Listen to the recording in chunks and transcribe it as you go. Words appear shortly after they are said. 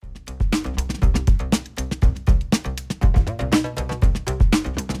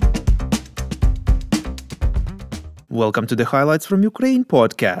Welcome to the Highlights from Ukraine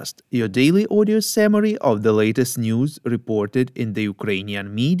podcast, your daily audio summary of the latest news reported in the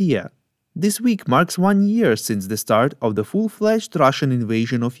Ukrainian media. This week marks 1 year since the start of the full-fledged Russian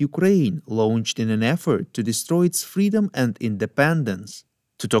invasion of Ukraine, launched in an effort to destroy its freedom and independence.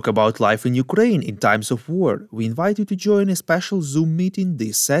 To talk about life in Ukraine in times of war, we invite you to join a special Zoom meeting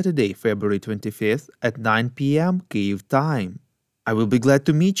this Saturday, February 25th at 9 p.m. Kyiv time. I will be glad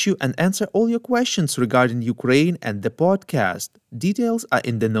to meet you and answer all your questions regarding Ukraine and the podcast. Details are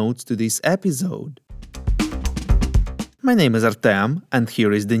in the notes to this episode. My name is Artem, and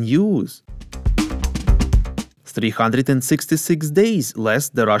here is the news. 366 days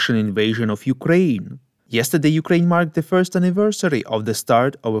left the Russian invasion of Ukraine. Yesterday, Ukraine marked the first anniversary of the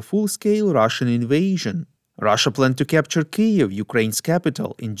start of a full-scale Russian invasion. Russia planned to capture Kyiv, Ukraine's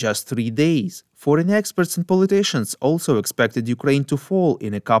capital, in just 3 days. Foreign experts and politicians also expected Ukraine to fall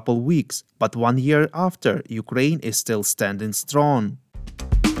in a couple weeks, but 1 year after, Ukraine is still standing strong.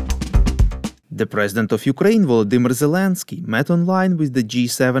 The president of Ukraine, Volodymyr Zelensky, met online with the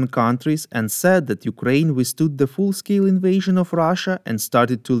G7 countries and said that Ukraine withstood the full-scale invasion of Russia and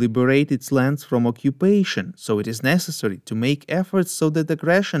started to liberate its lands from occupation, so it is necessary to make efforts so that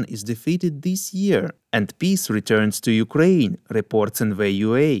aggression is defeated this year and peace returns to Ukraine, reports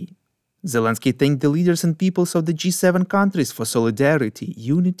NV.ua. Zelensky thanked the leaders and peoples of the G7 countries for solidarity,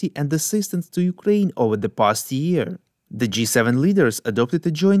 unity and assistance to Ukraine over the past year. The G7 leaders adopted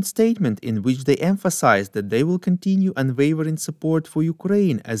a joint statement in which they emphasized that they will continue unwavering support for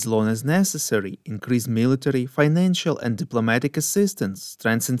Ukraine as long as necessary, increase military, financial and diplomatic assistance,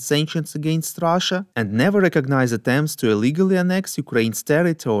 strengthen sanctions against Russia, and never recognize attempts to illegally annex Ukraine's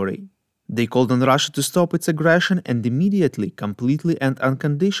territory. They called on Russia to stop its aggression and immediately, completely and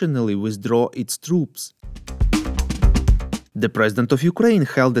unconditionally withdraw its troops. The president of Ukraine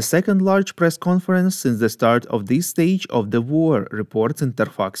held the second large press conference since the start of this stage of the war, reports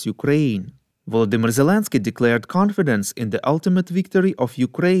Interfax Ukraine. Volodymyr Zelensky declared confidence in the ultimate victory of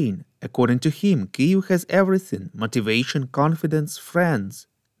Ukraine. According to him, Kyiv has everything: motivation, confidence, friends.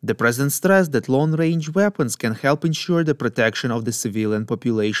 The president stressed that long-range weapons can help ensure the protection of the civilian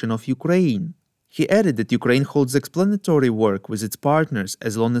population of Ukraine. He added that Ukraine holds explanatory work with its partners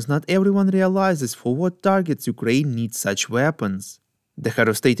as long as not everyone realizes for what targets Ukraine needs such weapons. The head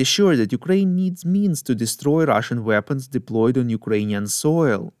of state assured that Ukraine needs means to destroy Russian weapons deployed on Ukrainian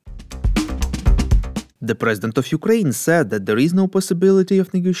soil. The president of Ukraine said that there is no possibility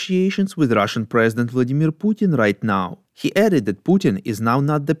of negotiations with Russian President Vladimir Putin right now. He added that Putin is now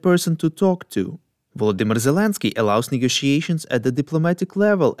not the person to talk to. Volodymyr Zelensky allows negotiations at the diplomatic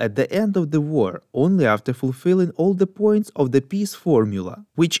level at the end of the war, only after fulfilling all the points of the peace formula,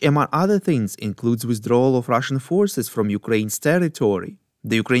 which, among other things, includes withdrawal of Russian forces from Ukraine's territory.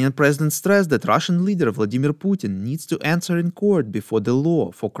 The Ukrainian president stressed that Russian leader Vladimir Putin needs to answer in court before the law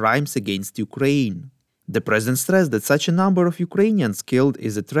for crimes against Ukraine. The president stressed that such a number of Ukrainians killed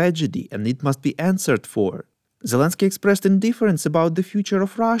is a tragedy and it must be answered for. Zelensky expressed indifference about the future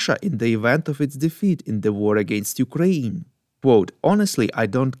of Russia in the event of its defeat in the war against Ukraine. Quote, "Honestly, I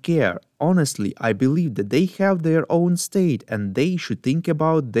don't care. Honestly, I believe that they have their own state and they should think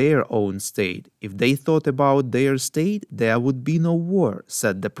about their own state. If they thought about their state, there would be no war,"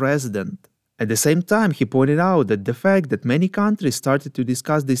 said the president. At the same time, he pointed out that the fact that many countries started to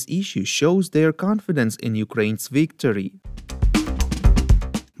discuss this issue shows their confidence in Ukraine's victory.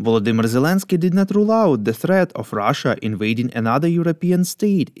 Volodymyr Zelensky did not rule out the threat of Russia invading another European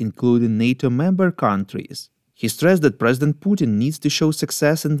state, including NATO member countries. He stressed that President Putin needs to show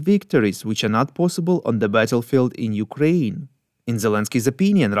success and victories which are not possible on the battlefield in Ukraine. In Zelensky's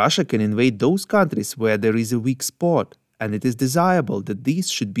opinion, Russia can invade those countries where there is a weak spot, and it is desirable that these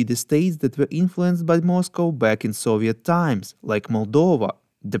should be the states that were influenced by Moscow back in Soviet times, like Moldova.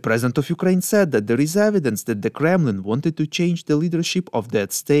 The president of Ukraine said that there is evidence that the Kremlin wanted to change the leadership of that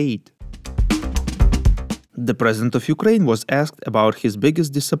state. The president of Ukraine was asked about his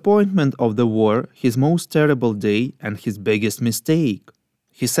biggest disappointment of the war, his most terrible day, and his biggest mistake.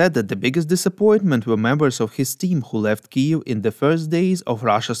 He said that the biggest disappointment were members of his team who left Kyiv in the first days of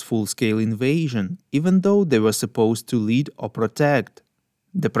Russia's full-scale invasion, even though they were supposed to lead or protect.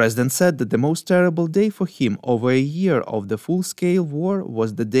 The president said that the most terrible day for him over a year of the full-scale war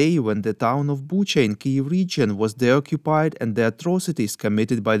was the day when the town of Bucha in Kyiv region was deoccupied and the atrocities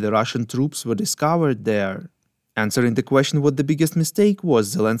committed by the Russian troops were discovered there. Answering the question what the biggest mistake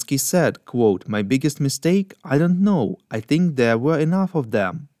was, Zelensky said, quote, "My biggest mistake? I don't know. I think there were enough of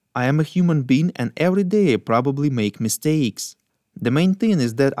them. I am a human being and every day I probably make mistakes. The main thing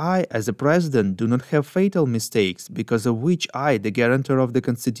is that I, as a president, do not have fatal mistakes, because of which I, the guarantor of the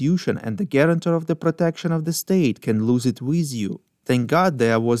Constitution and the guarantor of the protection of the state, can lose it with you. Thank God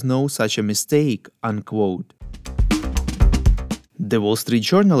there was no such a mistake." Unquote. The Wall Street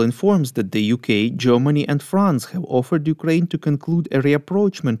Journal informs that the UK, Germany and France have offered Ukraine to conclude a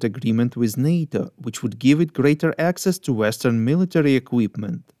rapprochement agreement with NATO, which would give it greater access to Western military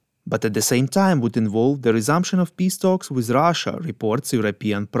equipment. But at the same time would involve the resumption of peace talks with Russia, reports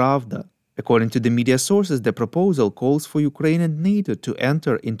European Pravda. According to the media sources, the proposal calls for Ukraine and NATO to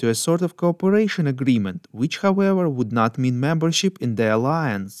enter into a sort of cooperation agreement, which however would not mean membership in the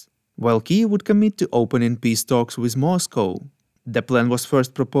alliance, while Kyiv would commit to opening peace talks with Moscow. The plan was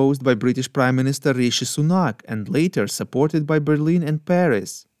first proposed by British Prime Minister Rishi Sunak and later supported by Berlin and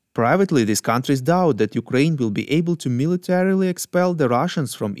Paris. Privately, these countries doubt that Ukraine will be able to militarily expel the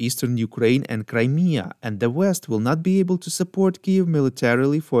Russians from eastern Ukraine and Crimea, and the West will not be able to support Kyiv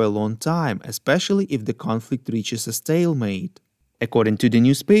militarily for a long time, especially if the conflict reaches a stalemate. According to the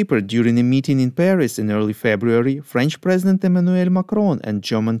newspaper, during a meeting in Paris in early February, French President Emmanuel Macron and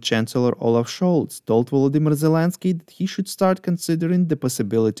German Chancellor Olaf Scholz told Volodymyr Zelensky that he should start considering the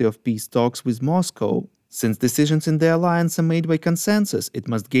possibility of peace talks with Moscow. Since decisions in the alliance are made by consensus, it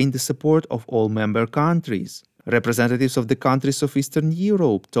must gain the support of all member countries. Representatives of the countries of Eastern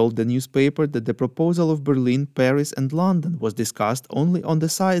Europe told the newspaper that the proposal of Berlin, Paris and London was discussed only on the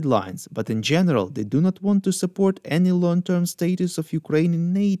sidelines, but in general they do not want to support any long-term status of Ukraine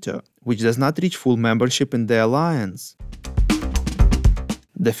in NATO, which does not reach full membership in the alliance.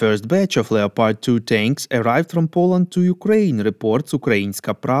 The first batch of Leopard 2 tanks arrived from Poland to Ukraine, reports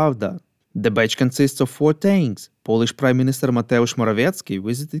Ukrainska Pravda. The batch consists of 4 tanks. Polish Prime Minister Mateusz Morawiecki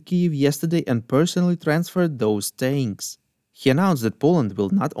visited Kyiv yesterday and personally transferred those tanks. He announced that Poland will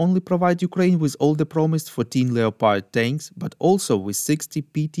not only provide Ukraine with all the promised 14 Leopard tanks, but also with 60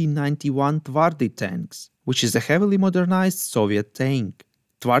 PT-91 Tvardy tanks, which is a heavily modernized Soviet tank.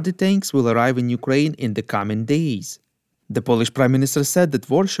 Tvardy tanks will arrive in Ukraine in the coming days. The Polish Prime Minister said that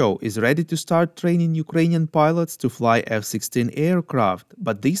Warsaw is ready to start training Ukrainian pilots to fly F-16 aircraft,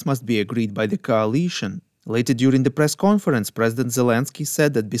 but this must be agreed by the coalition. Later during the press conference, President Zelensky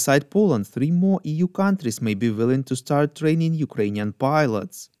said that beside Poland, 3 more EU countries may be willing to start training Ukrainian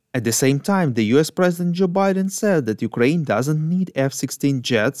pilots. At the same time, the US President Joe Biden said that Ukraine doesn't need F-16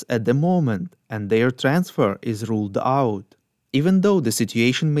 jets at the moment, and their transfer is ruled out, even though the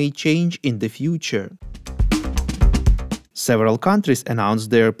situation may change in the future. Several countries announced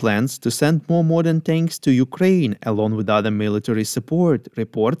their plans to send more modern tanks to Ukraine, along with other military support,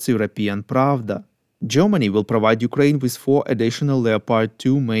 reports European Pravda. Germany will provide Ukraine with 4 additional Leopard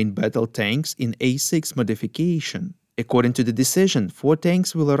 2 main battle tanks in A6 modification. According to the decision, 4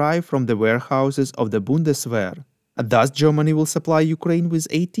 tanks will arrive from the warehouses of the Bundeswehr. Thus, Germany will supply Ukraine with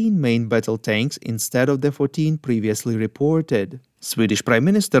 18 main battle tanks instead of the 14 previously reported. Swedish Prime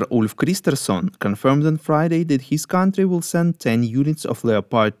Minister Ulf Kristersson confirmed on Friday that his country will send 10 units of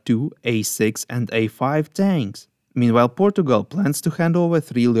Leopard 2, A6 and A5 tanks. Meanwhile, Portugal plans to hand over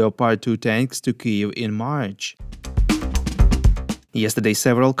 3 Leopard 2 tanks to Kyiv in March. Yesterday,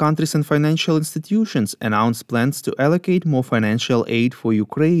 several countries and financial institutions announced plans to allocate more financial aid for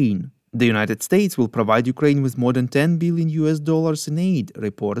Ukraine. The United States will provide Ukraine with more than $10 billion in aid,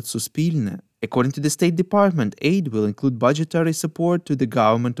 reports Suspilne. According to the State Department, aid will include budgetary support to the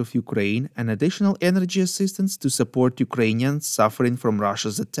government of Ukraine and additional energy assistance to support Ukrainians suffering from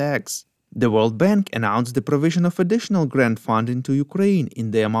Russia's attacks. The World Bank announced the provision of additional grant funding to Ukraine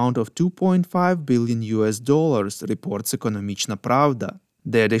in the amount of $2.5 billion, reports Ekonomichna Pravda.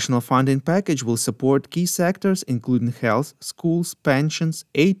 The additional funding package will support key sectors including health, schools, pensions,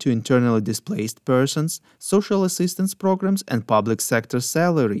 aid to internally displaced persons, social assistance programs and public sector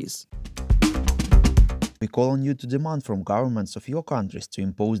salaries. We call on you to demand from governments of your countries to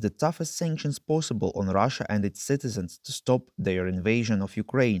impose the toughest sanctions possible on Russia and its citizens to stop their invasion of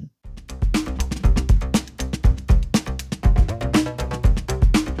Ukraine.